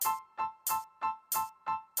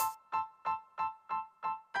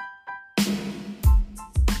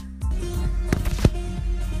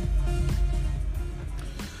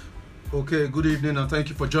Okay, good evening and thank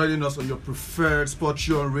you for joining us on your preferred sports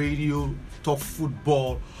show on radio, Talk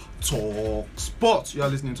Football, Talk Sports. You are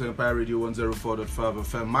listening to Empire Radio 104.5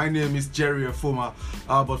 FM. My name is Jerry Efoma,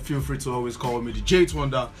 but feel free to always call me the Jade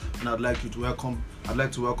Wonder, and I'd like to welcome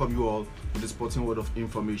you all to the sporting world of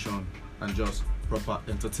information and just proper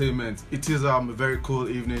entertainment. It is a very cool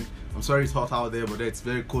evening. I'm sorry it's hot out there, but it's a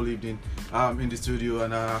very cool evening in the studio,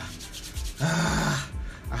 and I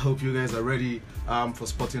hope you guys are ready for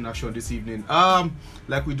sporting action this evening.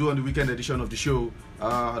 Like we do on the weekend edition of the show,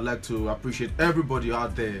 I'd like to appreciate everybody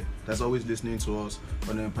out there that's always listening to us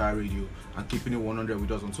on Empire Radio and keeping it 100 with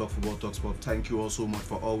us on Talk Football, Talk Sport. Thank you all so much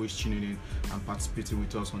for always tuning in and participating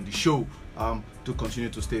with us on the show. To continue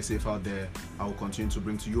to stay safe out there, I will continue to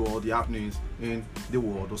bring to you all the happenings in the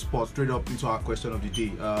world of sports. Straight up into our question of the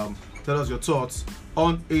day. Tell us your thoughts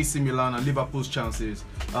on AC Milan and Liverpool's chances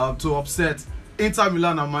to upset Inter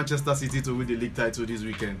Milan and Manchester City to win the league title this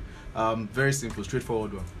weekend. Very simple,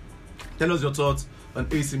 straightforward one. Tell us your thoughts on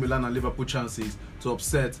AC Milan and Liverpool chances to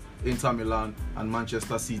upset Inter Milan and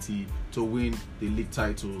Manchester City to win the league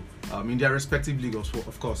title in their respective leagues,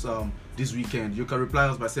 of course, this weekend. You can reply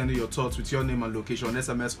us by sending your thoughts with your name and location on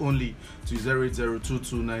SMS only to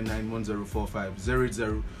 08022991045.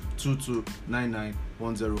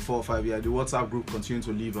 08022991045. Yeah, the WhatsApp group continue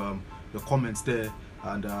to leave your comments there,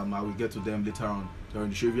 and I will get to them later on during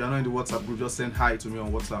the show. If you are not in the WhatsApp group, just send hi to me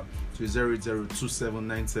on WhatsApp to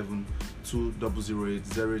 08027972008,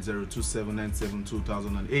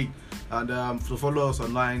 08027972008, and to follow us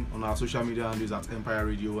online on our social media handles at Empire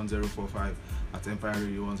Radio 1045, at Empire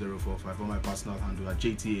Radio 1045, on my personal handle at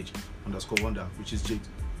JTH_Wonder, which is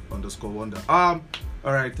Jake_Wonder.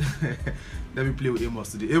 All right. Let me play with Amos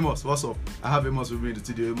today. Amos, what's up? I have Amos with me in the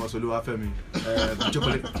studio. Amos Oluwafemi.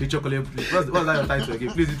 The chocolate. What's that your title again?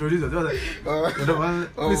 Please introduce us.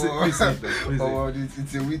 Please say it.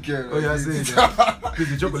 It's a weekend. Oh yeah, say it. Please,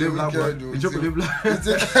 the chocolate black one. The chocolate black.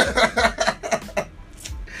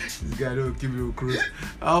 This guy don't give you a clue.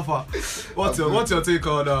 Alpha, what's your take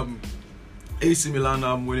on AC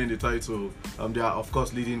Milan winning the title? They are of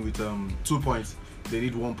course leading with 2 points. They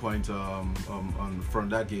need 1 point from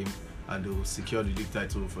that game, and they will secure the league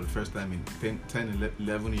title for the first time in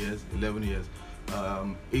 11 years.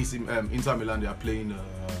 Inter Milan, they are playing.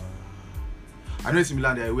 I know AC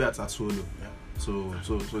Milan, they are away at Sassuolo, yeah. So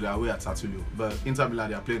they are away at Sassuolo. But Inter Milan,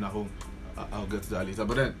 they are playing at home. I'll get to that later.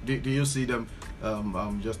 But then, do you see them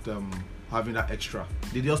just having that extra?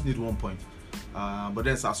 They just need 1 point. But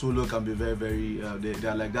then Sassuolo can be very, very. They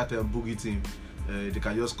are like that boogie team. They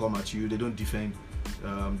can just come at you. They don't defend.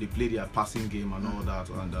 They play their passing game and all that,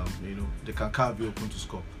 and they can carve you open to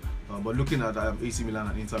score. But looking at AC Milan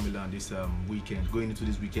and Inter Milan this weekend, going into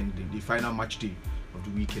this weekend, the final match day of the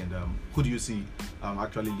weekend, who do you see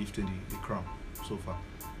actually lifting the crown so far?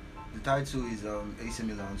 The title is AC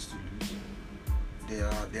Milan's to lose.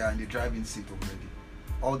 They are in the driving seat already.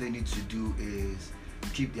 All they need to do is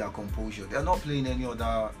keep their composure. They are not playing any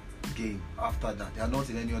other game after that. They are not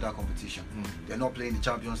in any other competition. They are not playing the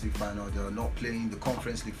Champions League final. They are not playing the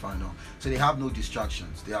Conference League final. So they have no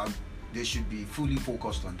distractions. They should be fully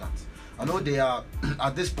focused on that. I know they are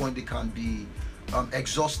at this point. They can be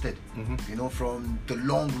exhausted, from the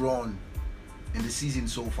long run in the season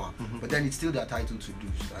so far. But then it's still their title to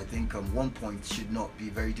lose. I think 1 point should not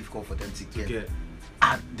be very difficult for them to get.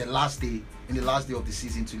 At the last day, in the last day of the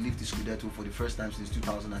season, to lift the Scudetto for the first time since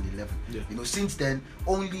 2011. Yeah. Since then,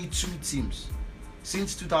 only 2 teams.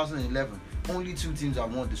 Since 2011, only 2 teams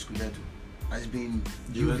have won the Scudetto. Has been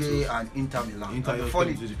Juve and Inter Milan.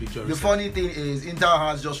 The funny thing is, Inter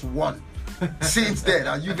has just won since then,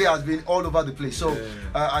 and Juve has been all over the place. So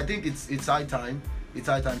I think it's high time. It's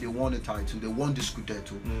high time they won the title. They won the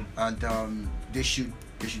Scudetto, and they should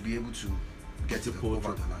be able to get it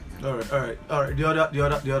over the line. Yeah. All right. The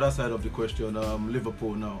other side of the question,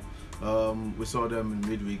 Liverpool now. We saw them in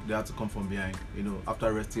midweek. They had to come from behind.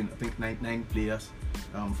 After resting, I think nine players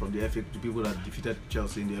from the FA, the people that defeated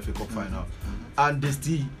Chelsea in the FA Cup final, and they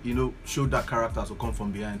still, showed that character to come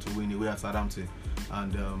from behind to win away at Southampton.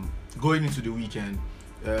 And going into the weekend,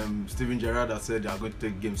 Steven Gerrard has said they are going to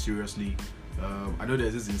take the game seriously. I know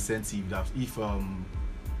there's this incentive that if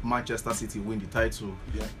Manchester City win the title,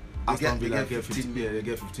 Aston Villa get 15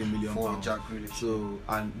 million pounds. So,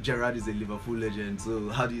 and Gerrard is a Liverpool legend. So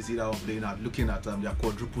how do you see that one playing out? Looking at their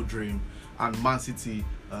quadruple dream and Man City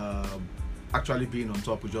actually being on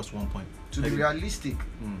top with just 1 point. To be realistic,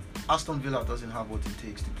 Aston Villa doesn't have what it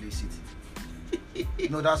takes to play City.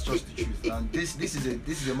 No, that's just the truth. And this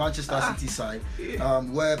is a Manchester City side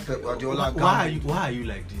where Pep Guardiola. Why are you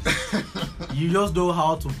like this? You just know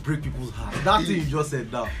how to break people's hearts. That thing you just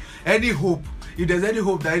said now. Any hope if there's any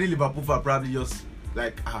hope that any Liverpool fan probably just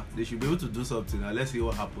like they should be able to do something and let's see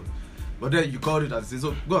what happens. But then you called it as it is.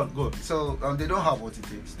 So go on. So they don't have what it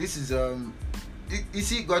takes. This is you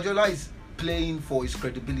see, Guardiola is playing for his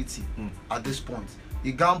credibility at this point.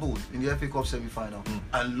 He gambled in the FA Cup semi-final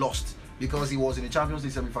and lost because he was in the Champions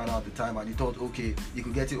League semi-final at the time and he thought, okay, he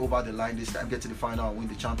could get it over the line this time, get to the final and win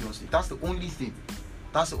the Champions League. That's the only thing.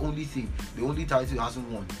 The only title he hasn't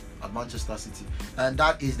won at Manchester City. And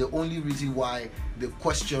that is the only reason why the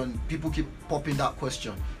question, people keep popping that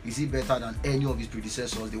question. Is he better than any of his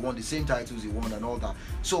predecessors? They won the same titles he won and all that.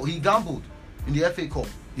 So he gambled in the FA Cup.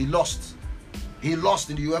 He lost. He lost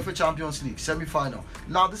in the UEFA Champions League semi-final.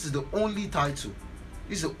 Now this is the only title.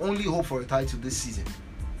 This is the only hope for a title this season.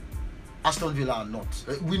 Aston Villa are not.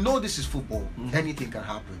 We know this is football. Anything can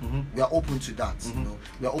happen. We are open to that. You know,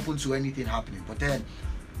 we are open to anything happening. But then,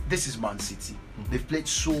 this is Man City. They've played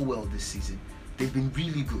so well this season. They've been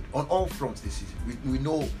really good on all fronts this season. We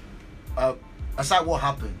know, aside what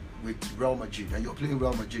happened with Real Madrid, and you're playing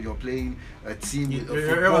Real Madrid, you're playing a team with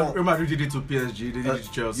a Real Madrid did it to PSG, they did it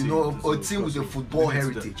to Chelsea. You know, a team with a football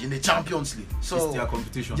heritage in the Champions League. So it's their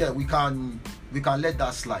competition. Yeah, we can let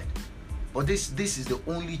that slide. But this is the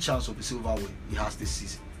only chance of the silverware he has this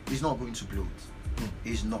season. He's not going to blow it.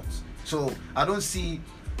 He's not. So I don't see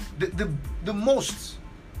the most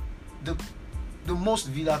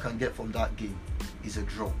Villa can get from that game is a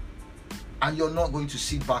draw. And you're not going to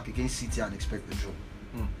sit back against City and expect a draw.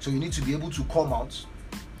 So you need to be able to come out,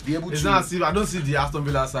 be able to. I don't see the Aston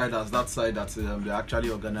Villa side as that side that they actually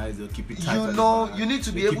organize. They'll keep it tight. You know, you need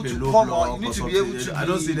to be able to come out. You need to be able to. I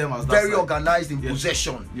don't see them as that very side. Organized in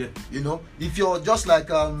possession. Yeah. You know, if you're just like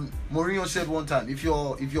Mourinho said one time, if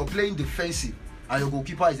you're playing defensive and your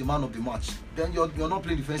goalkeeper is the man of the match, then you're not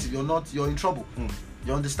playing defensive. You're in trouble.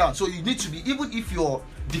 You understand? So you need to be, even if you're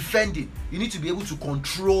defending, you need to be able to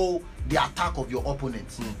control the attack of your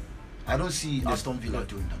opponent. I don't see Aston Villa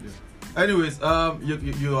doing that. Anyways,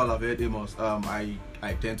 you all have heard Amos. I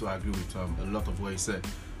tend to agree with a lot of what he said.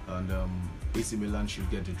 And AC Milan should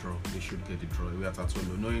get the draw. They should get the draw. We are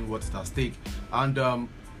Tatolo, knowing what is at stake and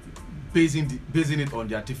basing it on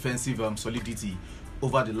their defensive solidity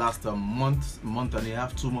over the last month and a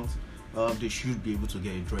half, 2 months. They should be able to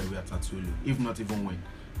get a draw away at Tatolo, if not even win.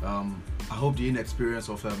 I hope the inexperience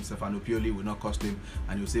of Stefano Pioli will not cost him,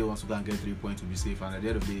 and he'll say he wants to go and get 3 points to be safe, and at the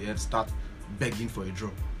end of the day, he'll start begging for a draw.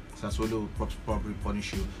 Sassuolo will probably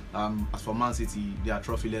punish you. As for Man City, they are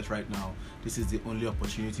trophyless right now. This is the only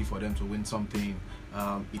opportunity for them to win something.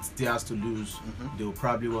 It's theirs to lose. They will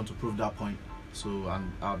probably want to prove that point. So, and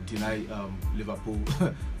I'll deny Liverpool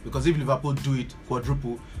because if Liverpool do it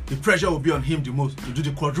quadruple, the pressure will be on him the most to do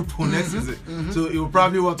the quadruple next season. So he will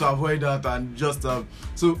probably want to avoid that and just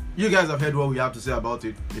so you guys have heard what we have to say about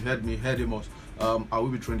it. You heard me, heard him. I will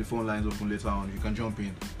be throwing the phone lines open later on. You can jump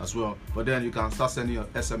in as well, but then you can start sending your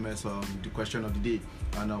SMS the question of the day,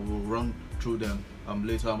 and I will run through them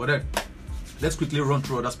later on. But then let's quickly run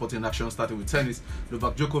through other sporting action, starting with tennis.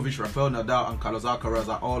 Novak Djokovic, Rafael Nadal, and Carlos Alcaraz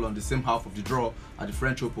are all on the same half of the draw at the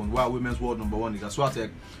French Open, while women's world number one Iga Swiatek,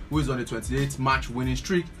 who is on a 28th match winning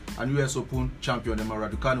streak, and US Open champion Emma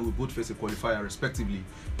Raducanu will both face a qualifier respectively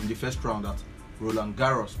in the first round at Roland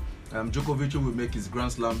Garros. Djokovic, who will make his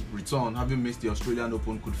Grand Slam return, having missed the Australian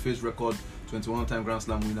Open, could face record 21-time Grand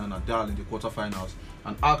Slam winner Nadal in the quarterfinals,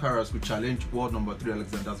 and Alcaraz will challenge world number 3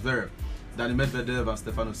 Alexander Zverev. Dani Medvedev and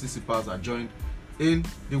Stefanos Tsitsipas are joined in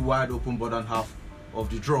the wide open bottom half of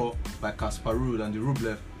the draw by Kasper Ruud and the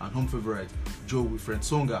Rublev and home favourite Joe Wilfried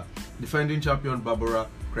Tsonga. Defending champion Barbara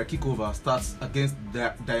Krejcikova starts against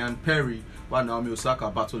Diane Perry, while Naomi Osaka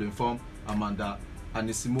battle in form Amanda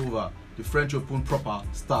Anisimova. The French Open proper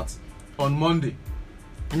starts on Monday.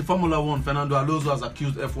 In Formula 1, Fernando Alonso has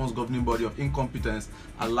accused F1's governing body of incompetence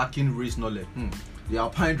and lacking race knowledge. The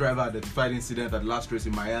Alpine driver identified incident at the last race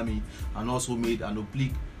in Miami and also made an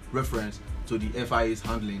oblique reference to the FIA's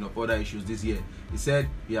handling of other issues this year. He said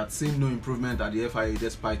he had seen no improvement at the FIA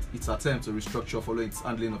despite its attempt to restructure following its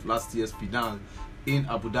handling of last year's finale in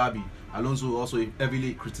Abu Dhabi. Alonso also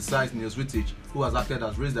heavily criticized Niels Wittich, who has acted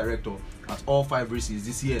as race director at all 5 races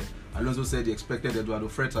this year. Alonso said he expected Eduardo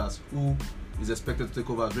Freitas, who is expected to take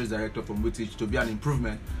over as race director from Wittich, to be an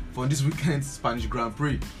improvement for this weekend's Spanish Grand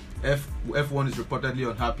Prix. F1 is reportedly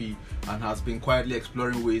unhappy and has been quietly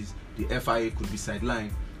exploring ways the FIA could be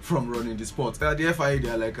sidelined from running the sport. The FIA, they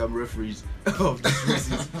are like referees of these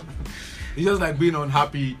races. It's just like being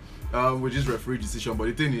unhappy with this referee decision. But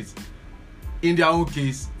the thing is, in their own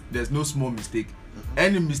case, there's no small mistake.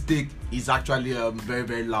 Any mistake is actually very,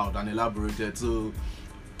 very loud and elaborated. So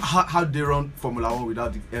how they run Formula 1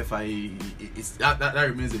 without the FIA, that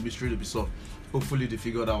remains a mystery to be solved. hopefully they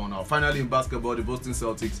figure that one out. Finally, in basketball, the Boston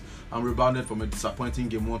Celtics rebounded from a disappointing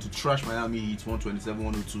game 1 to trash Miami Heat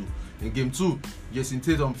 127-102. In game 2, Jason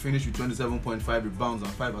Tatum finished with 27.5 rebounds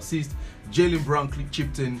and 5 assists. Jaylen Brown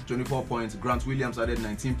chipped in 24 points. Grant Williams added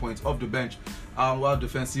 19 points off the bench. While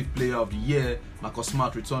Defensive Player of the Year, Marcus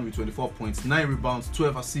Smart returned with 24 points, 9 rebounds,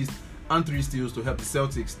 12 assists, and 3 steals to help the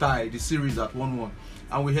Celtics tie the series at 1-1.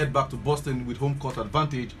 And we head back to Boston with home court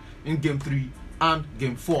advantage in game 3 and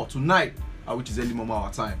game 4 tonight, which is early Mama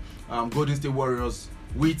our time. Golden State Warriors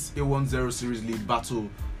with a 1-0 series lead battle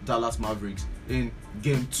Dallas Mavericks in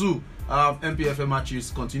game 2. NPFL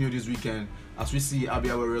matches continue this weekend as we see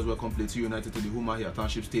Abia Warriors welcome Plateau United to the Umahia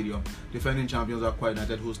Township Stadium. Defending champions Akwa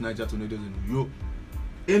United host Niger Tornadoes in Uyo.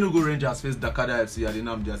 Enugu Rangers face Dakada FC at the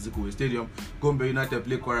Nnamdi Azikiwe Stadium. Gombe United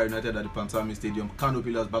play Kwara United at the Pantami Stadium. Kano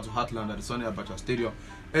Pillars battle Heartland at the Sonny Abacha Stadium.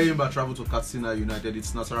 Eyimba travel to Katsina United.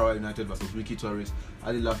 It's Nasarawa United versus Wiki Tourist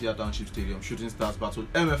at the Lafayette Township Stadium. Shooting Stars battle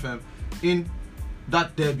MFM in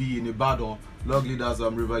that derby in Ibadan. Log leaders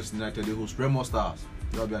Rivers United they host Remo Stars.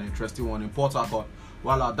 That'll be an interesting one in Port Harcourt.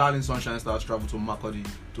 While our darling Sunshine Stars travel to Makurdi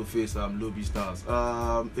to face Lobby Stars.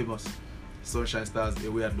 Amos, Sunshine Stars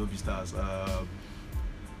away at Lobby Stars.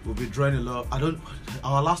 We'll be drawing a lot.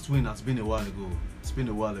 Our last win has been a while ago. It's been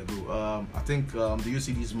a while ago. I think do you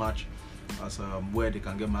see this match as where they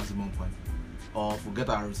can get maximum point, or forget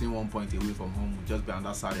I receiving 1 point away from home, will just be on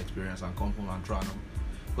that sad experience and come home and try them.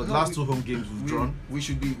 But last 2 home games we've drawn. We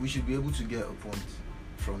should be able to get a point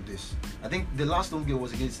from this. I think the last home game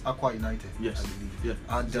was against Aqua United. Yes, I believe.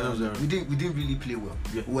 Yeah. And we didn't really play well.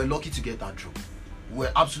 Yeah. We were lucky to get that draw. We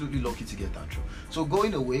were absolutely lucky to get that draw. So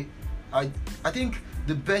going away, I think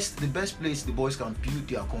the best place the boys can build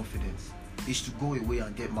their confidence is to go away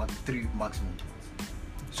and get 3 maximum points.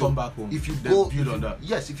 So come back home. If you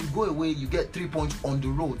go away, you get 3 points on the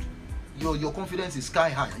road. Your confidence is sky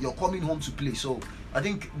high. You're coming home to play. So I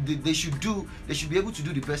think they should be able to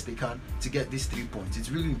do the best they can to get these 3 points. It's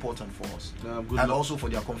really important for us and also for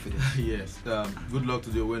their confidence. Yes. Good luck to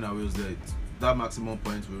the winner wheels there. That maximum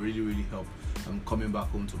points will really help coming back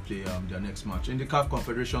home to play their next match. In the CAF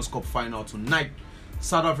Confederations Cup final tonight,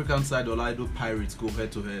 South African side Orlando Pirates go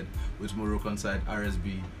head-to-head with Moroccan side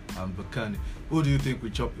RSB Berkane. Who do you think we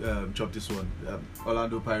chop this one?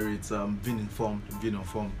 Orlando Pirates been on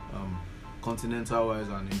form continental-wise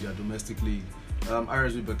and in their domestic league.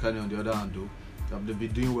 RSB Berkane on the other hand though, they've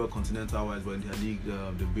been doing well continental-wise, but in their league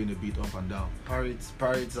they've been a bit up and down. Pirates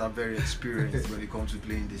are very experienced when it comes to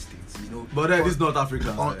playing these things, But this is not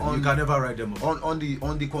African. You can never write them up. On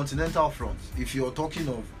the continental front, if you're talking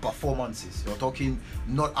of performances, you're talking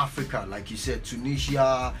North Africa, like you said,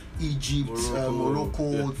 Tunisia, Egypt,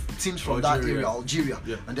 Morocco, teams from that area, Algeria,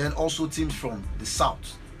 and then also teams from the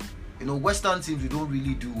south. Western teams we don't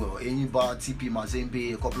really do well. Enyimba, TP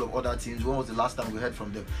Mazembe, a couple of other teams. When was the last time we heard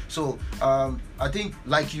from them? So I think,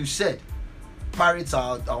 like you said, Pirates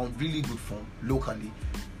are on really good form locally.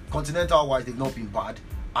 Continental-wise, they've not been bad,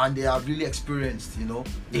 and they are really experienced,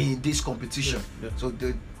 in this competition. Yeah. So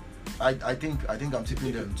I think I'm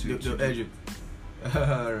tipping them to edge it.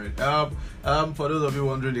 Alright. For those of you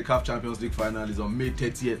wondering, the CAF Champions League final is on May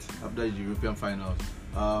 30th after the European finals.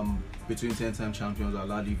 Between 10-time champions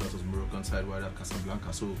Al-Ahly versus Moroccan side Wydad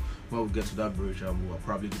Casablanca. So when we get to that bridge, we'll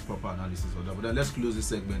probably do proper analysis of that. But then let's close this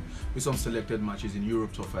segment with some selected matches in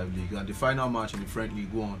Europe Top 5 League. And the final match in the French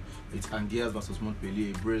League 1, it's Angers versus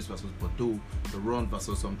Montpellier, Brest versus Bordeaux, the Rhône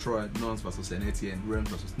versus Troyes, Nantes versus Saint-Etienne, Reims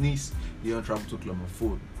versus Nice, Lyon travel to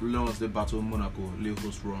Clermont-Foot, Lens they battle Monaco, Lille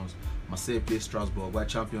host Reims, Marseille plays Strasbourg, while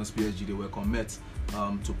champions PSG they welcome Metz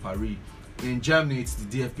to Paris. In Germany, it's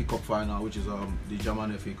the DFB Cup final, which is the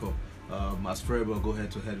German FA Cup. As Freiburg go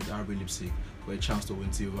head-to-head with RB Leipzig for a chance to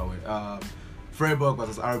win silverware. Freiburg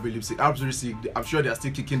versus RB Leipzig. RB Leipzig, I'm sure they are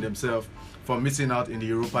still kicking themselves for missing out in the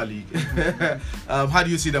Europa League. How do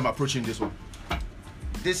you see them approaching this one?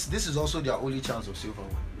 This is also their only chance of silverware.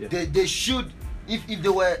 Yeah. They should, if they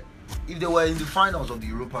were in the finals of the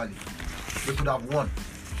Europa League, they could have won.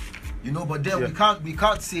 But then we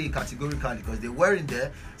can't say categorically because they weren't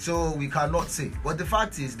there, so we cannot say. But the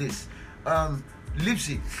fact is this.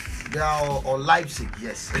 Leipzig, they are, or Leipzig,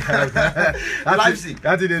 yes. Leipzig.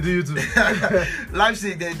 How did they do you too?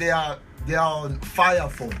 Leipzig, they are on fire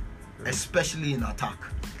form, especially in attack.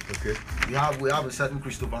 Okay. We have a certain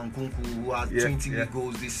Christopher Nkunku who has 20 league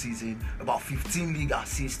goals this season, about 15 league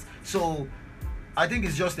assists. So I think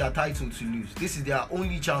it's just their title to lose. This is their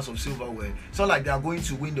only chance of silverware. It's not like they are going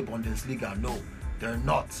to win the Bundesliga. No, they're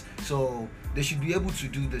not. So they should be able to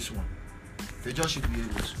do this one. They just should be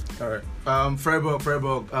able to. All right.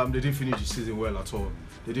 Freiburg. They didn't finish the season well at all.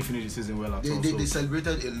 They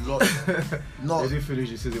celebrated a lot. No, they didn't finish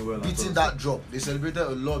the season well. Beating that drop. They celebrated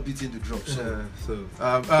a lot beating the drop.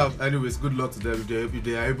 Anyways, good luck to them. If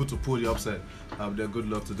they are able to pull the upset, they're good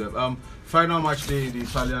luck to them. Final match day in the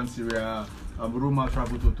Italian Seria A. Roma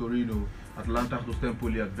travel to Torino. Atalanta host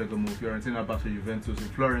Empoli at Bergamo. Fiorentina battle Juventus in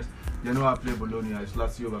Florence. Genoa play Bologna. It's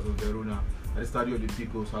Lazio versus Verona. At the Stadio di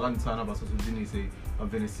Pico, Salernitana versus Udinese,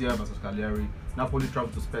 Venezia versus Cagliari. Napoli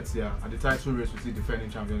travel to Spezia. At the title race, we see defending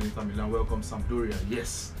champion Inter Milan welcome Sampdoria.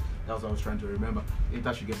 Yes, that was what I was trying to remember.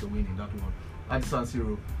 Inter should get the win in that one. At the San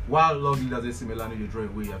Siro, while log leaders AC Milan you draw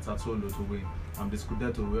away at Sassuolo to win. The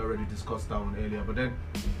Scudetto, we already discussed that one earlier. But then,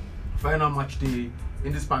 final match day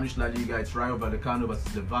in the Spanish La Liga, it's Rayo Vallecano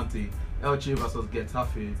versus Levante, Elche versus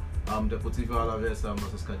Getafe, Deportivo Alaves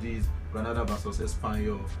versus Cadiz, Granada versus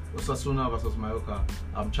Espanyol, Osasuna versus Mallorca,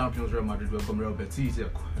 champions Real Madrid welcome Real Betis,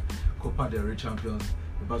 Copa del Rey champions,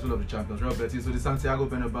 the battle of the champions, Real Betis. So the Santiago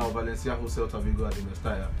Bernabeu, Valencia host Celta Vigo at the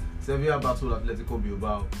Mestalla, Sevilla battle Atletico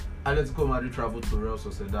Bilbao, Atletico Madrid travel to Real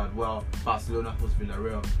Sociedad, while Barcelona host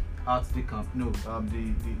Villarreal at the Camp Nou.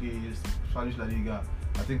 The Spanish La Liga,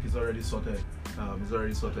 I think it's already sorted.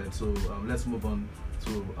 So let's move on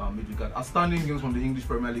to midweek. Outstanding games from the English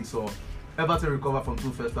Premier League saw Everton recover from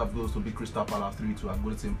 2 first-half goals to beat Crystal Palace 3-2 at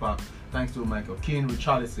Goodison Park, thanks to Michael Keane,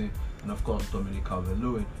 Richarlison, and of course Dominic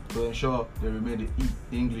Calvert-Lewin to ensure they remain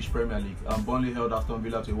the English Premier League. Burnley held Aston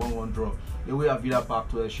Villa to a 1-1 draw away at Villa Park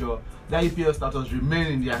to ensure their EPL status remain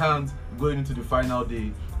in their hands going into the final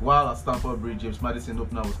day. While at Stamford Bridge, James Maddison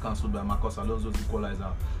opener was cancelled by Marcos Alonso's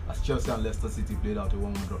equaliser as Chelsea and Leicester City played out a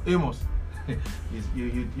 1-1 draw. Amos,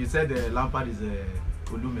 you said Lampard is a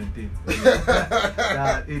Olumente.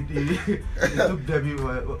 It took Derby.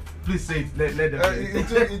 Please say it. Let them.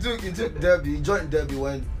 It took Derby. He joined Derby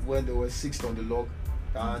when they were 6th on the log,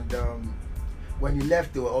 and when he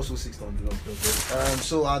left, they were also 6th on the log. Okay.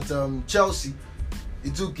 So at Chelsea, he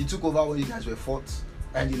took over when you guys were 4th,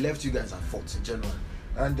 and he left you guys at 4th in January.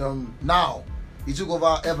 And now he took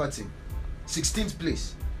over Everton, 16th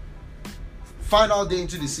place. Final day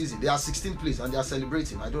into the season, they are 16th place and they are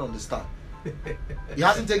celebrating. I don't understand. He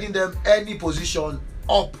hasn't taken them any position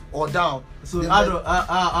up or down. So how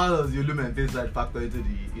does your Olumente side factor into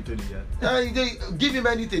the give him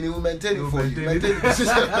anything, he will maintain it for you.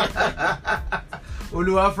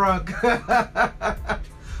 Oluwa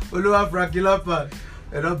Frank Lampard.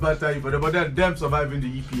 They're not better for them, but then them surviving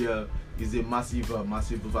the EPL is a massive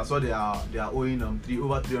move. I saw they are owing over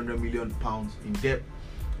 £300 million in debt.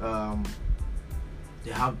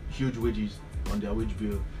 They have huge wages on their wage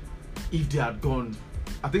bill. If they had gone,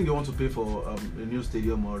 I think they want to pay for a new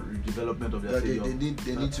stadium or redevelopment of their stadium.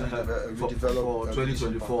 They need to redevelop for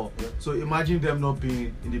 2024. Yeah. So imagine them not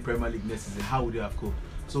being in the Premier League next season. How would they have coped?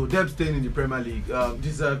 So them staying in the Premier League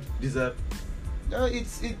deserve. It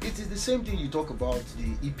is the same thing you talk about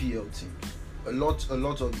the EPL teams. A lot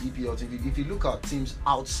of the EPL teams. If you look at teams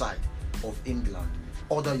outside of England,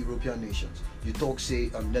 other European nations, you talk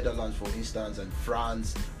say Netherlands for instance, and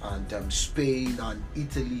France and Spain and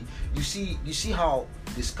Italy. You see how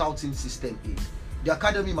the scouting system is. The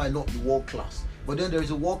academy might not be world class, but then there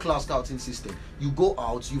is a world class scouting system. You go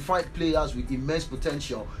out, you find players with immense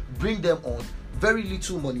potential, bring them on very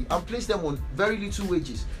little money and place them on very little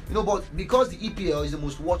wages. But because the EPL is the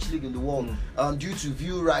most watched league in the world, due to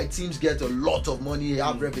view right, teams get a lot of money,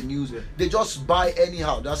 have revenues. They just buy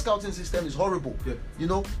anyhow. Their scouting system is horrible.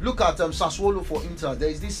 Look at Sassuolo for instance. There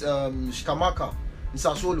is this Skamaka in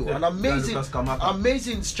Sassuolo, an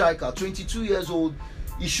amazing striker, 22 years old.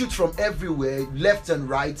 He shoots from everywhere, left and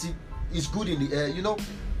right. He's good in the air,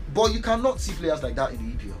 but you cannot see players like that in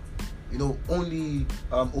the EPL. Only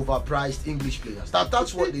overpriced English players.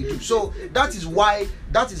 That's what they do. So that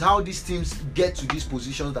is how these teams get to these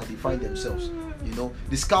positions that they find themselves.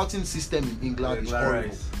 The scouting system in England is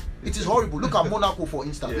horrible. It is horrible. Look at Monaco for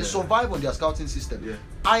instance. They survive on their scouting system.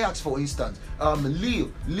 Ajax for instance,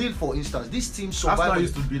 Lille for instance. These teams survive. Arsenal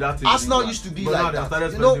used to be that. Arsenal used to be like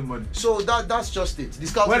that. Money. So that's just it. The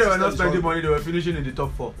scouting when they were not spending money, they were finishing in the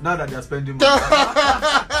top 4. Now that they are spending money.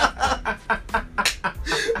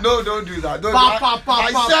 No, don't do that.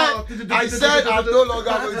 I said I'm no longer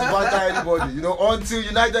going to banter anybody, until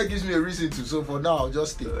United gives me a reason to. So for now, I'll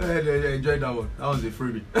just stay. Enjoy that one. That was a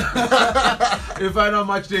freebie. A final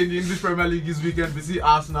match day in the English Premier League this weekend. We see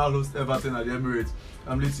Arsenal host Everton at the Emirates.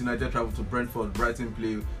 Leeds United travel to Brentford, Brighton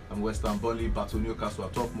play West Ham, Burnley battle Newcastle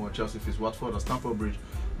at Tottenham, Chelsea face Watford at Stamford Bridge.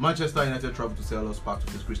 Manchester United travel to Selhurst Park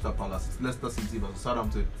to face Crystal Palace. Leicester City versus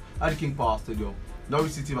Southampton at the King Power Stadium.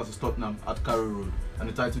 Norwich City versus Tottenham at Carrow Road. And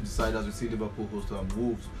the title deciders will see Liverpool host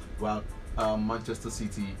Wolves, while Manchester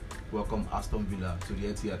City welcome Aston Villa to the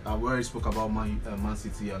Etihad. We already spoke about Man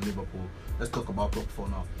City and Liverpool. Let's talk about top 4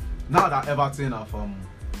 now. Now that Everton have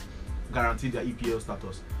guaranteed their EPL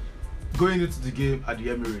status, going into the game at the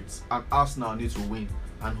Emirates, and Arsenal need to win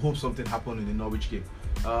and hope something happen in the Norwich game.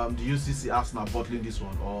 Do you see Arsenal bottling this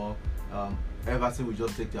one, or Everton will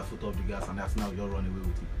just take their foot off the gas and Arsenal will just run away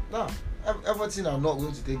with it? No, Everton are not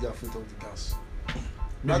going to take their foot off the gas.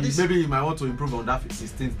 Maybe he might want to improve on that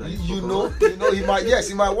 16th. That you know, he might. Yes,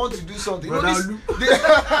 he might want to do something. The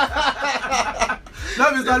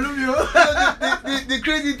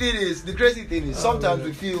crazy thing is, sometimes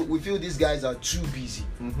we feel these guys are too busy,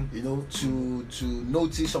 you know, to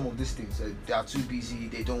notice some of these things. They are too busy.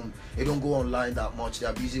 They don't go online that much. They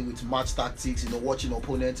are busy with match tactics, you know, watching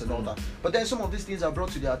opponents and all that. But then some of these things are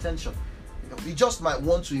brought to their attention. We just might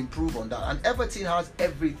want to improve on that, and Everton has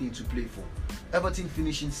everything to play for. Everton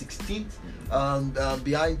finishing 16th,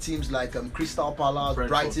 behind teams like Crystal Palace, Brentford,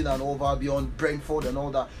 Brighton and over, beyond Brentford and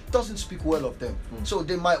all that. Doesn't speak well of them. So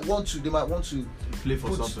they might want to play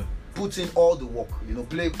for something. Put in all the work, you know,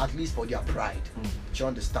 play at least for their pride. Do you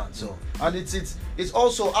understand? So, and it's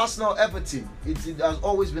also Arsenal Everton. It has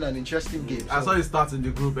always been an interesting game. I saw it start in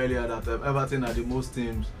the group earlier that Everton are the most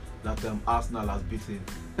teams that Arsenal has beaten.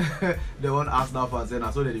 They want Arsenal fans, and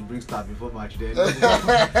I saw that they bring start before match. Then they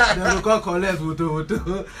will call collect.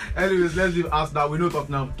 Anyways, let's leave Arsenal. We know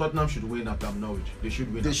Tottenham should win at Norwich. They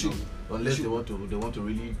should win. They should, unless they want to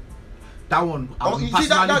really. That one, them.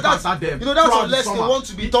 You know, that's unless they want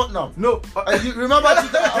to be Tottenham. No, you remember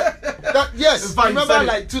yes. Remember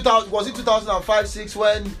like 2000? Was it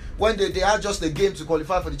 2005-06 when they had just a game to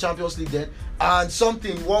qualify for the Champions League then, and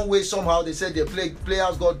one way somehow they said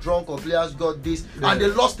players got drunk or players got this, and they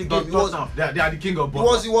lost the game. They are the king of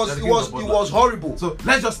ball. It was horrible. So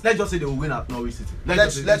let's just say they will win at Norwich City.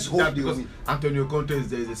 Let's hope they will win. Antonio Conte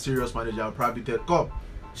is a serious manager. I'll probably tell come.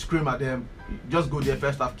 Scream at them, just go there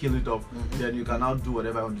first half, kill it off, then you can now do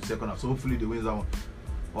whatever on the second half. So hopefully they win that one.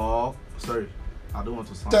 Or sorry, I don't want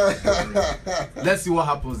to sound let's see what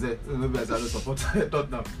happens there. Maybe I don't support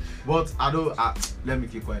Tottenham, but let me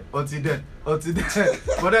keep quiet until then. But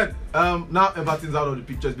then now Everton's out of the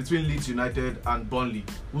pictures. Between Leeds United and Burnley,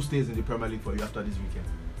 who stays in the Premier League for you after this weekend?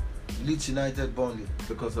 Leeds United, Burnley.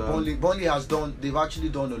 Because Burnley they've actually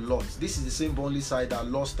done a lot. This is the same Burnley side that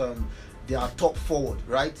lost their top forward,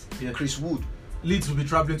 right? Yeah. Chris Wood. Leeds will be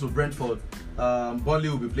travelling to Brentford. Burnley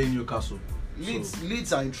will be playing Newcastle.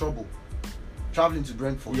 Leeds are in trouble. Travelling to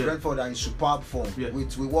Brentford. Yeah. Brentford are in superb form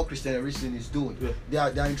with what Christian Eriksen is doing. Yeah.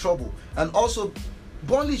 They are in trouble. And also,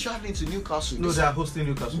 Burnley travelling to Newcastle. No, they are hosting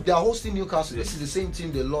Newcastle. They are hosting Newcastle. Yeah. This is the same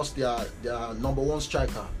team they lost their number one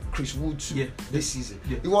striker, Chris Wood, to this season.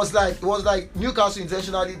 Yeah. It was like Newcastle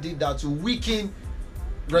intentionally did that to weaken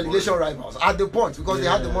relegation rivals at the point because they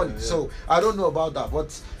had the money. So I don't know about that,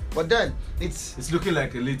 but then it's looking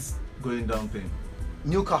like a Leeds going down thing.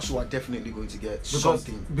 Newcastle are definitely going to get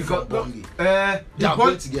something because Burnley. They are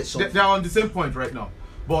going to get something. They are on the same point right now,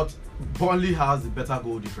 but Burnley has the better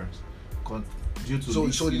goal difference due to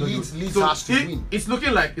Leeds. So Leeds has to win. It's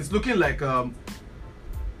looking like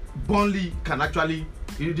Burnley can actually.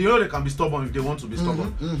 You know they can be stubborn if they want to be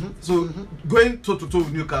stubborn. So going toe to toe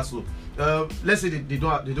with Newcastle. Let's say they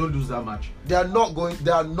don't lose that match. They don't lose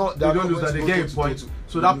that. They get a point.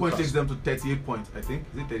 So that point takes them to 38 points. I think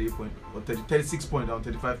is it 38 points or 36 points down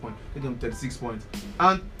 35 points. Take them 36 points.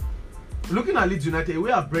 And looking at Leeds United,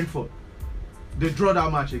 we have Brentford. They draw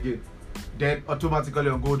that match again. Then automatically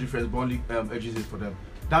on goal difference, Burnley edges it for them.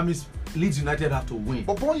 That means Leeds United have to win.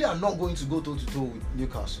 But Burnley are not going to go toe to toe with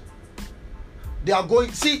Newcastle. They are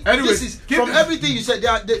going. See, this is from everything you said.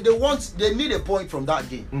 They need a point from that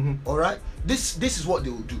game. All right. This is what they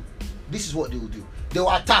will do. They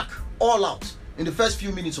will attack all out in the first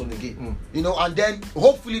few minutes of the game. You know, and then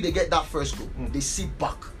hopefully they get that first goal. They sit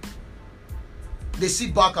back.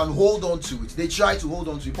 And hold on to it. They try to hold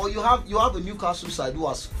on to it. But you have a Newcastle side who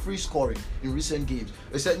has free scoring in recent games.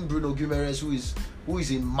 A certain Bruno Guimaraes who is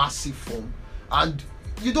in massive form, and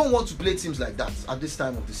you don't want to play teams like that at this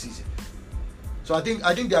time of the season. So I think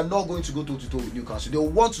they are not going to go toe to toe with Newcastle. They will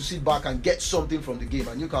want to sit back and get something from the game,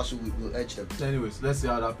 and Newcastle will edge them. Anyways, let's see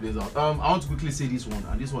how that plays out. I want to quickly say this one,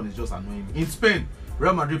 and this one is just annoying me. In Spain,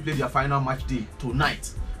 Real Madrid played their final match day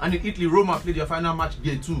tonight, and in Italy, Roma played their final match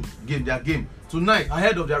day their game tonight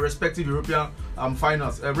ahead of their respective European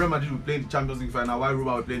finals. Real Madrid will play the Champions League final, while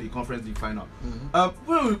Roma will play the Conference League final.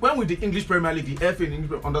 When will the English Premier League, the FA in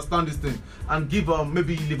English, understand this thing and give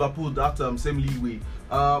maybe Liverpool that same leeway?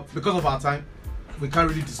 Because of our time, we can't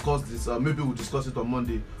really discuss this. Maybe we'll discuss it on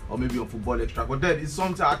Monday or maybe on Football Extra. But then it's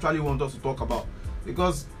something I actually want us to talk about,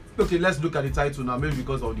 because okay, let's look at the title now. Maybe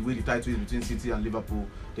because of the way the title is between City and Liverpool,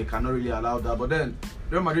 they cannot really allow that. But then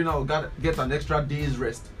Real Madrid now will get an extra day's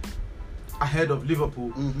rest ahead of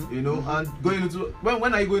Liverpool, you know, and going into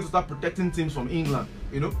when are you going to start protecting teams from England?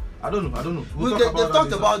 You know, I don't know. They've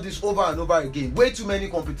talked about this over and over again. Way too many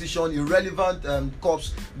competition, irrelevant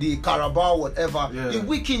cups, the Carabao, whatever. Yeah. It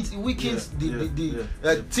weakens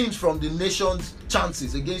the teams from the nation's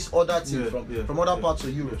chances against other teams from other parts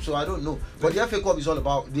of Europe. So I don't know. But the FA Cup is all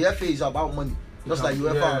about, the FA is about money. Just like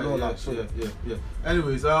UEFA and all that. So.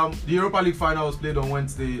 Anyways, the Europa League final was played on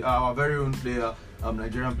Wednesday. Our very own player,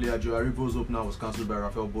 Nigerian player Joe Aribo's opener was cancelled by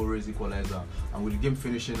Rafael Borre's equalizer, and with the game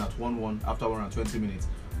finishing at 1-1 after 120 minutes.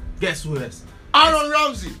 Guess who else? Aaron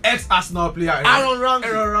Ramsey, ex-Arsenal player. Aaron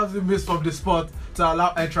Ramsey missed from the spot to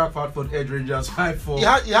allow Eintracht Frankfurt Edge Rangers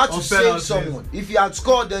 5-4. He had to save someone. If he had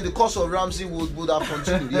scored, then the course of Ramsey would have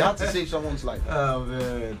continued. He had to save someone's life. Oh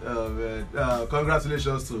man.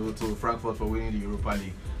 Congratulations to Frankfurt for winning the Europa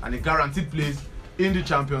League and a guaranteed place in the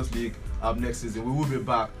Champions League next season. We will be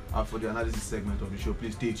back for the analysis segment of the show.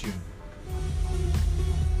 Please stay tuned.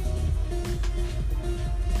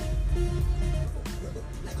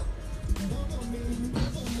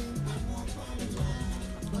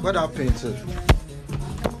 What that painted?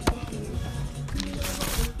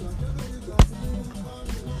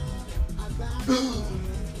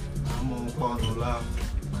 I'm on Pano Live.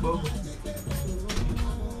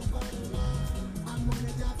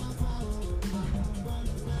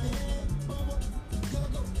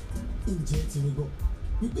 Ǹjẹ́ ti rí gbọ́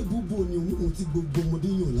wípé búbú ni ohun tí gbogbo ọmọdé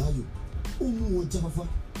yàn láàyò ó mú wọn jáfáfá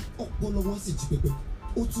ọpọlọ wọn sì jí pépé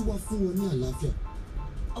ó tún wá fún wọn ní àlàáfíà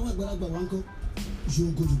àwọn àgbàlagbà wa ń kọ́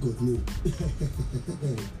yóò got no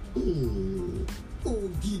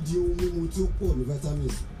ògidì ohun mímu tí ó pọ̀ ní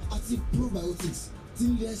vitamins àti probiotics tí ń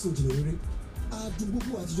lé àìsàn jìnnà rere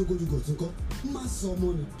àdúgbò àti yóò got ń kọ́ má sọ ọmọ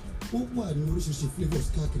ni wọ́n wà ní oríṣiríṣi flavours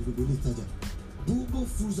káàkiri gbogbo ilé ìtajà búbú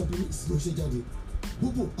fruit supplements ló ṣe jáde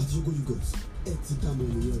búbú àti yóò got ẹ ti dá mọ́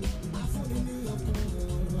nìyẹn o.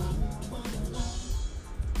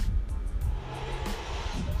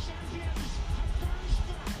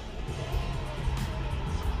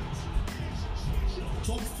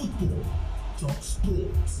 Talk football, talk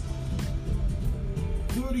sports.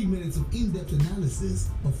 30 minutes of in-depth analysis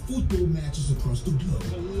of football matches across the globe.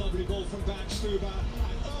 A lovely ball from Backstuber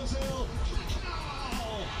and Ozil.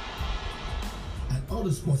 And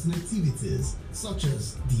other sporting activities such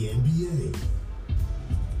as the NBA,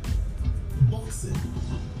 boxing,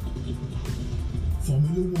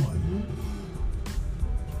 Formula One,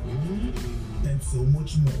 and so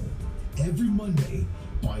much more. Every Monday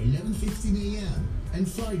by 11:15 a.m. and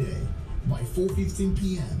Friday by 4:15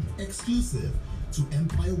 p.m. exclusive to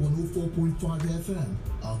Empire 104.5 FM,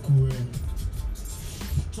 Akure.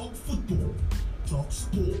 Talk football, talk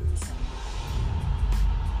sports.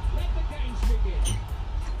 Let the games begin.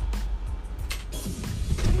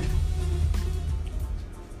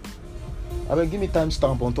 I mean, give me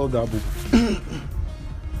timestamp on top that book.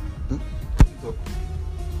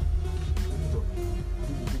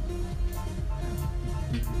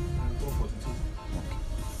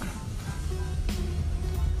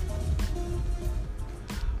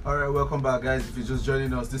 Alright, welcome back guys. If you're just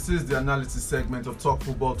joining us, this is the analysis segment of Talk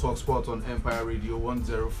Football, Talk Sport on Empire Radio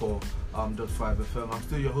 104.5 FM. I'm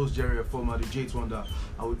still your host Jerry Afoma, the Jade Wonder,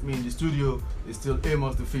 and with me in the studio is still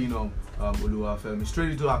Amos the Phenom, Oluwafemi. Straight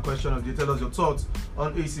into our question of the day, tell us your thoughts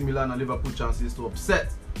on AC Milan and Liverpool chances to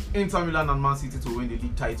upset Inter Milan and Man City to win the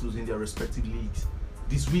league titles in their respective leagues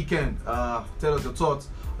this weekend. Tell us your thoughts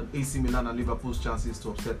on AC Milan and Liverpool's chances to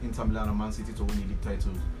upset Inter Milan and Man City to win the league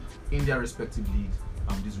titles in their respective leagues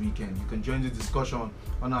this weekend. You can join the discussion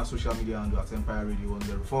on our social media handle at Empire Radio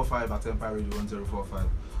 1045, at Empire Radio 1045,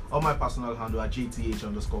 or my personal handle at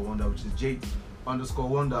JTH_Wonder, which is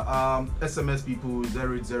Jade_Wonder. SMS people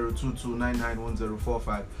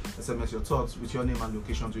 08022991045. SMS your thoughts with your name and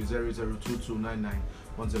location to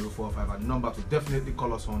 08022991045. And the number to definitely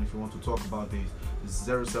call us on if you want to talk about this is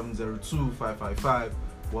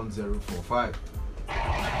 0702555145.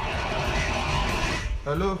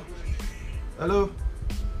 Hello.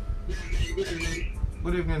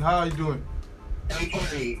 Good evening. How are you doing? I'm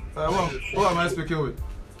fine. Who am I speaking with?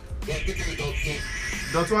 You're speaking with Doctor.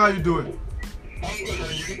 Doctor, how are you doing? I'm good,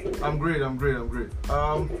 and you? I'm great.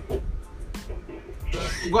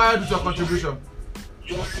 Go ahead with your contribution.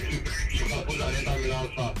 Just to Liverpool and Inter Milan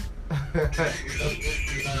fan.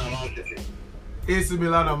 AC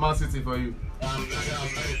Milan and Man City for you. I'm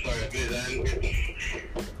very sorry, please.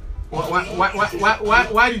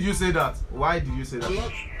 Why did you say that? Why did you say that? I'm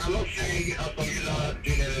not saying Aston Villa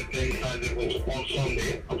did anything sizable on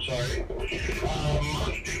Sunday. I'm sorry.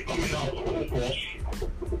 Match day coming out full force.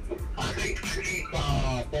 I think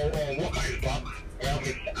Walker is back. I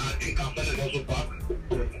think Captain is also back.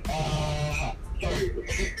 Sorry.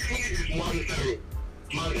 It is 1-0.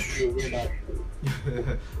 Man City will win that.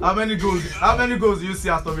 How many goals do you see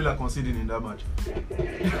Aston Villa conceding in that match?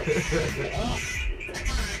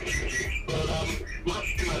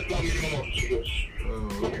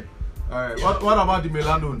 Oh, okay. Alright. What about the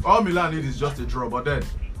Milan one? All Milan need is just a draw, but then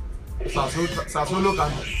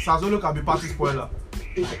Sassuolo can be party spoiler.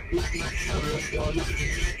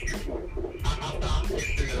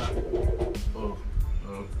 Oh,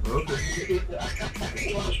 okay. I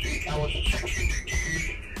think last week I was checking the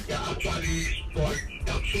game. They actually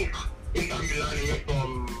took Inter Milan away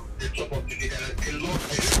from the top of the league, and they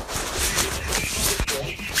lost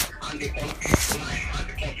and they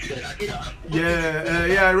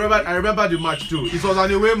Yeah, I remember the match too. It was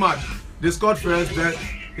an away match. They scored first, then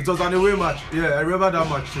it was an away match. Yeah, I remember that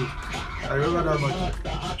match too.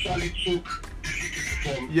 That actually took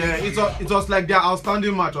yeah, it was like their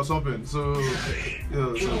outstanding match or something. So yeah, that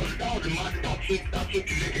was the match that took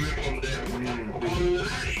the league away from them.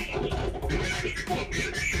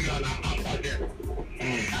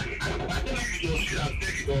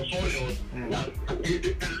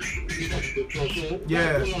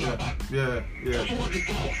 Yeah.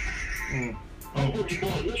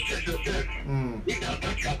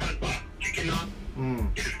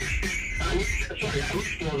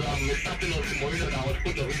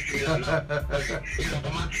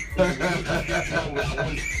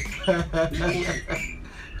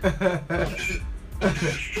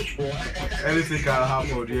 Anything can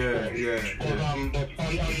happen, yeah. But on the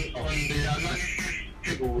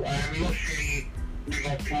table, I am not seeing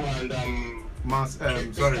Liverpool and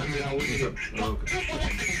sorry. I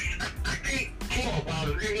think club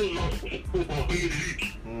has really lost hope of winning the league.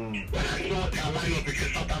 When I saw their lineup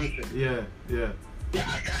against Southampton. Yeah. I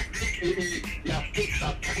think they have fixed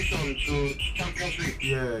attention to Champions League.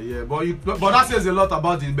 Yeah. But that says a lot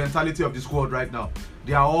about the mentality of the squad right now.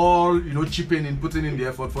 They are all, chipping in, putting in the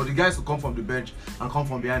effort for the guys to come from the bench and come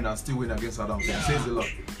from behind and still win against Southampton. Yeah. Says a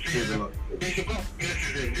lot.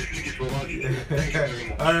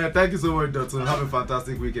 All right, thank you so much, Dotun. Have a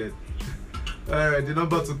fantastic weekend. Alright, the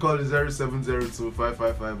number to call is 0702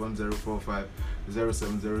 555 1045.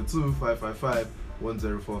 0702 555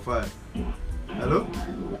 1045. Hello?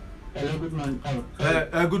 Hello, good morning.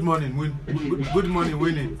 Good morning, good morning,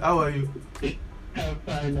 Winnie. How are you? I'm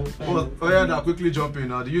fine. Oh yeah, now quickly jump in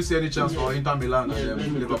now. Do you see any chance for Inter Milan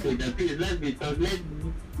and Liverpool? Please, let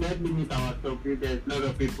me meet our topic. There's a lot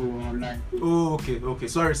of people online. Oh, okay.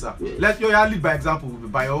 Sorry, sir. Let you lead by example,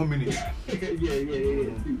 by your own minutes. Yeah.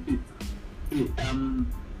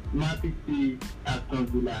 Man City, Aston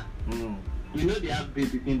Villa. You know they have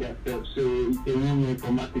beef between themselves, so it's a win-win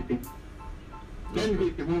for Man City. Then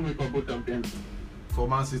it's a win-win for both of them. For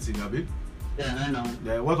Man City, Nabi? Yeah, I know.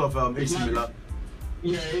 Yeah, what of AC Milan?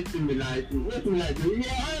 Yeah, AC Milan.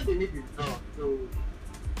 They need to draw, so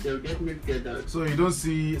they'll get me together. So you don't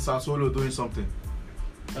see Sassuolo doing something?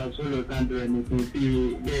 Sassuolo can't do anything.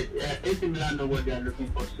 See, AC Milan know what they are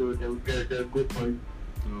looking for, so they'll go for it.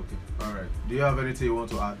 Okay, alright. Do you have anything you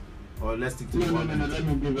want to add? Or let's stick to the one minute? No, let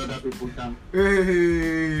me give other people time.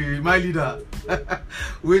 Hey, my leader.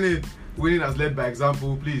 Winning has led by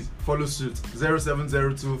example. Please follow suit.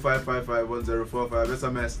 0702 555 1045.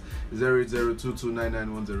 SMS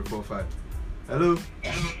 080229911045. Hello.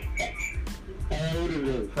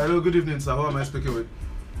 Hello, good evening, sir. Who am I speaking with?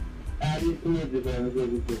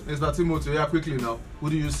 Mr. Timothy, yeah, quickly now. Who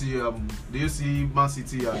do you see? Do you see Man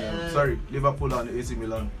City and Liverpool and AC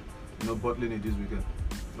Milan, bottling it this weekend?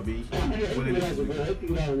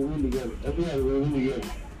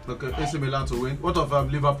 Okay, AC Milan to win. What of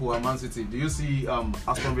Liverpool and Man City? Do you see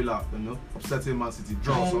Aston Villa, upsetting Man City,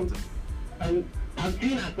 draw or something? I'm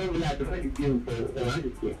seeing Aston Villa to win the game for Man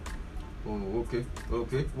City. Oh, okay.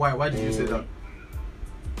 Why did you say that?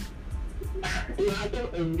 I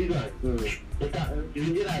don't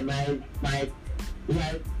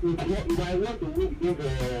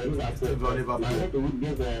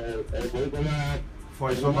for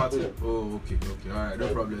his property. Oh, okay. Alright, no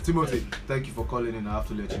problem. Timothy, thank you for calling in. I have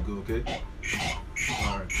to let you go, okay?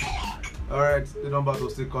 Alright, the number to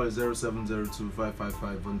still call is 0702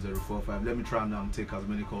 555 1045. Let me try and take as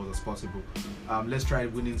many calls as possible. Let's try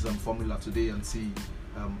winning some formula today and see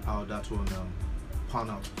how that one pan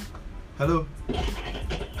out. Hello.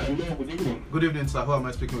 Hello, good evening. Good evening, sir. Who am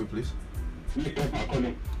I speaking with, please?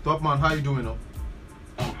 Top man, how you doing now?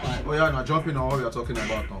 I'm fine. Oh yeah, now jumping on what we are talking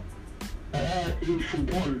about now. In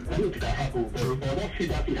football, anything can happen. But I don't see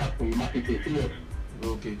that it happen in Manchester serious.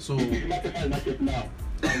 Okay, so It is Manchester United now.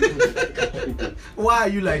 why are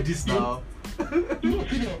you like this now? No,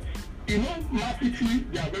 serious. You know, Man City,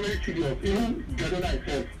 they are very serious. Even Guardiola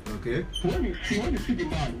himself. Okay. When you see the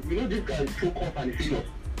man, you know this guy is so calm and serious.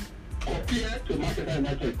 Compared to Manchester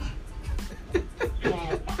United. So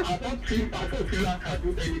I don't feel like I can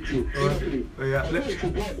do anything. Seriously. Yeah. Although in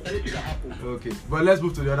football, anything can happen. Okay, but let's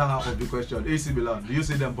move to the other half of the question. AC Milan, do you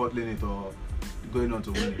see them bottling it or going on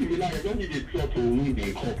to win AC it? Milan, they don't need a club to win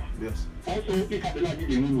the cup. Yes. Also, AC Milan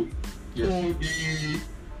need a win. Yes. So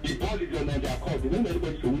the ball is on their court. They don't need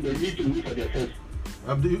anybody to win. They need to win for themselves.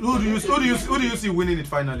 Who do you see winning it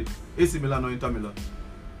finally? AC Milan or Inter Milan?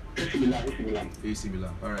 AC Milan. AC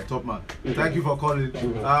Milan. All right, top man. Thank you for calling.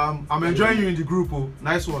 I'm enjoying you in the group. Oh,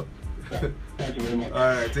 nice one. Thank you very much. All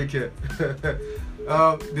right, take care.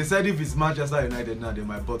 They said if it's Manchester United now, they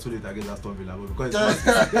might bottle it against Aston Villa, but because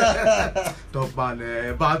it's top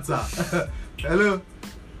man, Barca. Hello,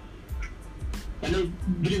 Hello,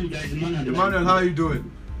 good evening, guys. Emmanuel, how are you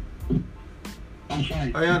doing? I'm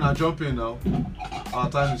fine. Oh yeah, now jump in now. Our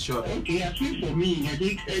time is short. Okay, I think for me, I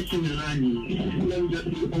think AC Milan is, let me just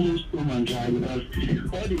say, almost home and dry because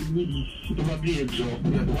all they need is probably a draw.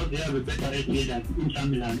 Yeah. Because they have a better record than Inter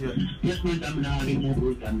Milan. Yeah. Yes, Inter Milan having more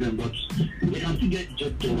goals than them, but they can still get the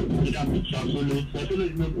job done. They can beat Sassuolo.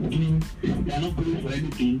 Sassuolo is not doing, they are not going for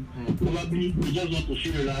anything. Probably they just want to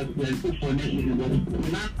feel relaxed and hope for next season, but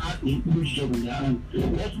we not have a huge job in their hand.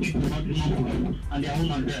 Most people not doing and they are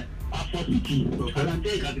home and dry. After City, Okay. and I'm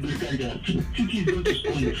taking categorically that City is going to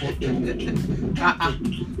score in the first 10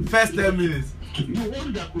 minutes. First 10 minutes. The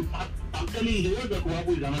one that could happen, I'm telling you, the one that could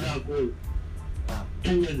happen is another goal.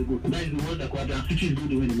 10 years ago, that is the one that could happen. City is going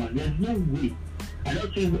to win the match. There's no way. I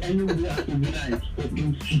don't think anybody has to win and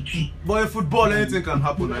expecting City. But in football, anything can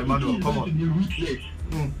happen, Emmanuel. Come City is going to on. be ruthless.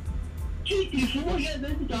 In football, yes,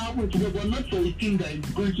 anything can happen today, but not for a team that is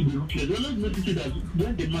going to be ruthless. We're not going to see that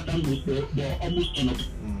when the matter most, they're almost turn up.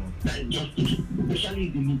 That is just it. Especially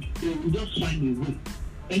in the league. They will just find a way.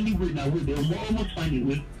 Any way that way, they will almost find a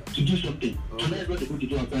way to do something. Okay. And that's what they're going to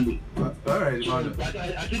do on Sunday. All right, So, Emmanuel.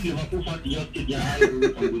 I think Liverpool fans just take their eyes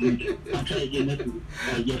away from the league and try again next week.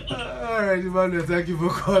 Just All right, Emmanuel, thank you for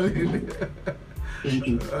calling. thank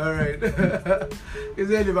you. All right. He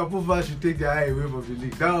said Liverpool fans should take their eye away from the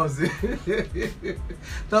league. That was it.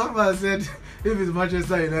 That man said if it's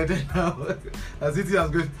Manchester United now, and City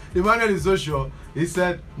has good. Emmanuel is so sure. He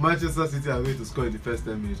said Manchester City are going to score in the first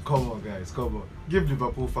 10 minutes. Come on, guys, come on. Give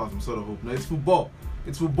Liverpool fans some sort of hope. Now it's football.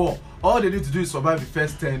 It's football. All they need to do is survive the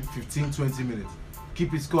first 10, 15, 20 minutes.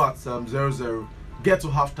 Keep it score at 0-0. Get to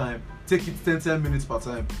halftime. Take it 10 minutes per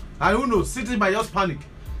time. And who knows? City might just panic.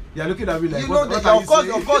 You're looking at me like, You what, know, what they, are of you course,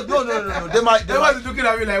 saying? of course, no. They might Looking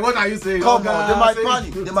at me like, what are you saying? come Oh, on. They might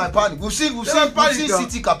panic. They might panic. We've seen panic,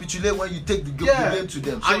 City capitulate when you take the game to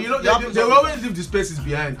them. So and you know, they will always leave the spaces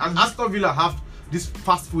behind. And Aston Villa have these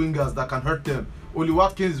fast wingers that can hurt them. Oli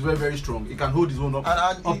Watkins is very, very strong. He can hold his own up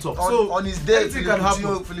top. On his day, anything can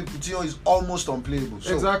happen. Philippe Coutinho is almost unplayable.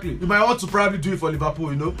 So. Exactly. You might want to probably do it for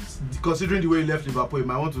Liverpool, you know, considering the way he left Liverpool. You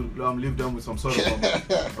might want to leave them with some sort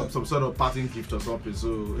of parting gift or something.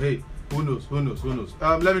 So hey, who knows?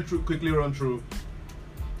 Let me quickly run through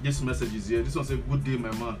this messages here. This one says, "Good day,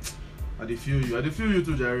 my man. I feel you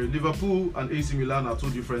too, Jerry. Liverpool and AC Milan are two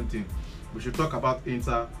different things. We should talk about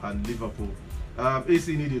Inter and Liverpool.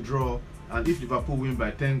 AC need a draw, and if Liverpool win by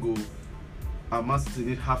 10 goals, and Man City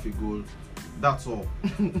need half a goal. That's all."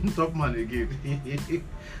 Top man again.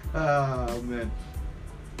 Man.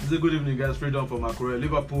 It's a good evening, guys. Freedom from Akure.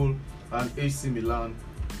 Liverpool and AC Milan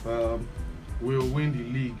will win the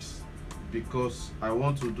leagues because I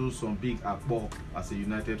want to do some big akbo as a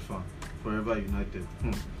United fan. Forever United.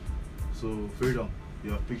 So, Freedom,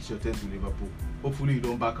 you have picked your tent to Liverpool. Hopefully, you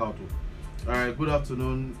don't back out. Alright, good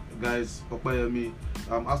afternoon, guys. Okpayemi.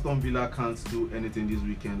 Aston Villa can't do anything this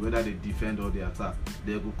weekend, whether they defend or they attack.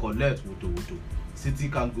 They will collect Woto. City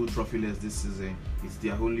can't go trophyless this season. It's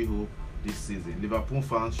their only hope this season. Liverpool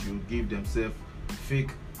fans should not give themselves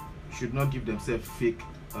fake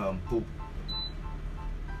hope.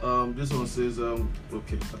 This one says,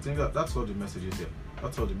 okay, I think that's all the messages here.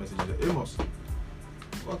 Amos,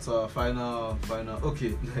 what's our final?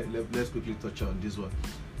 Okay, let's quickly touch on this one.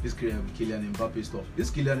 This Kylian Mbappe stuff. This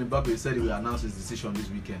Kylian Mbappe said he will announce his decision this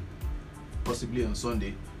weekend, possibly on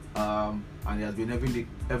Sunday, and he has been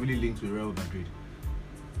heavily linked with Real Madrid.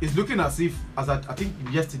 It's looking as if, I think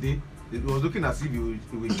yesterday, it was looking as if he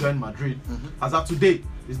will join Madrid. As of today,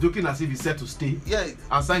 it's looking as if he's set to stay. Yeah.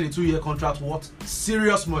 And sign a 2-year contract worth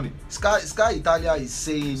serious money. Sky Italia is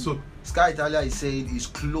saying he's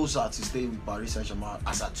closer to staying with Paris Saint-Germain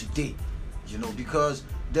as of today. You know, because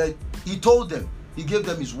he gave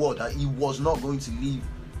them his word that he was not going to leave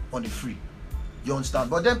on the free. You understand?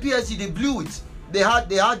 But then PSG, they blew it. They had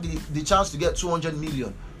the chance to get 200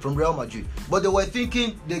 million from Real Madrid, but they were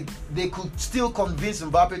thinking they could still convince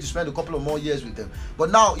Mbappe to spend a couple of more years with them. But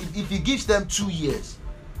now, if he gives them 2 years,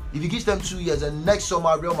 and next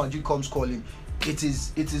summer Real Madrid comes calling, it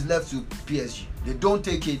is left to PSG. They don't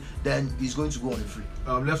take it, then he's going to go on the free.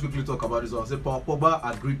 Let's quickly talk about this one. Say Paul Pogba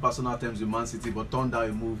agreed personal terms with Man City, but turned down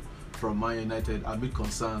a move from Man United amid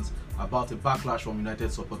concerns about a backlash from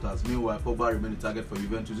United supporters. Meanwhile, Pogba remained a target for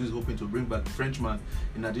Juventus, who is hoping to bring back the Frenchman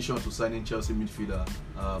in addition to signing Chelsea midfielder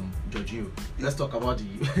Jorginho. Let's talk about the.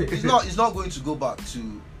 He's not going to go back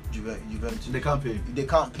to Juventus. They can't pay. They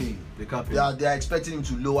can't pay. They are expecting him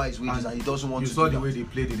to lower his wages, and he doesn't want to. You saw the way they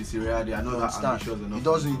played in the Seria A. They are not that ambitious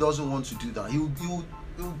enough. He doesn't want to do that. He will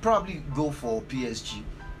probably go for PSG.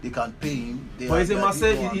 They can pay him. But he's a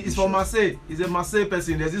Marseille. He's from Marseille. He's a Marseille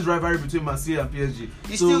person. There's this rivalry between Marseille and PSG.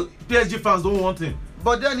 PSG fans don't want him.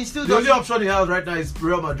 But then he still. The only option he has right now is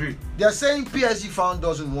Real Madrid. They are saying PSG fan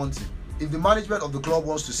doesn't want him. If the management of the club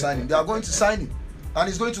wants to sign him, they are going to sign him, and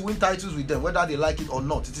he's going to win titles with them, whether they like it or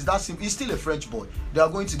not. It is that simple. He's still a French boy. They are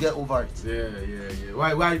going to get over it. Yeah.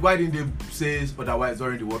 Why didn't they say otherwise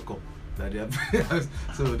during the World Cup that they have?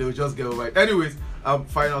 So they will just get over it. Anyways,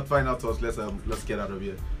 final thoughts. Let's get out of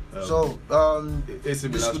here. AC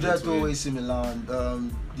Milan,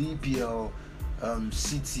 the EPL,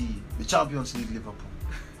 City, the Champions League, Liverpool.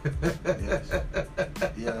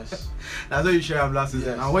 Yes. That's what you share last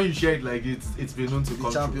season. Yes. And when you share it like it's been known to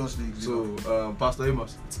come Champions League. So Pastor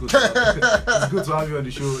Amos, it's good to have you on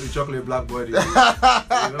the show. The chocolate black boy.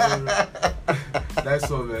 Nice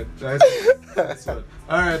one, man. Nice one.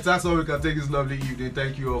 Alright, that's all we can take this lovely evening.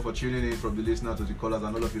 Thank you all for tuning in, from the listener to the callers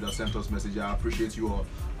and all of you that sent us messages. I appreciate you all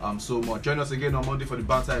so much. Join us again on Monday for the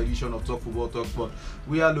banter edition of Talk Football, Talk Sport.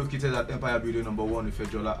 We are located at Empire Building number 1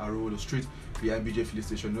 Ifejola Arroyo Street, behind BJ Filling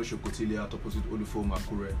Station, No Shokotile, at opposite Olufo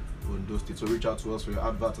Makure, Ondo State. So reach out to us for your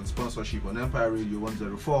advert and sponsorship on Empire Radio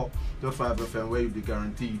 104.5 FM, where you'll be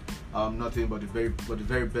guaranteed nothing but the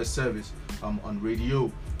very best service on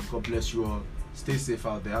radio. God bless you all. Stay safe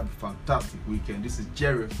out there. Have a fantastic weekend. This is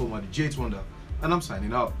Jerry, former the J8 Wonder, and I'm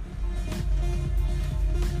signing out.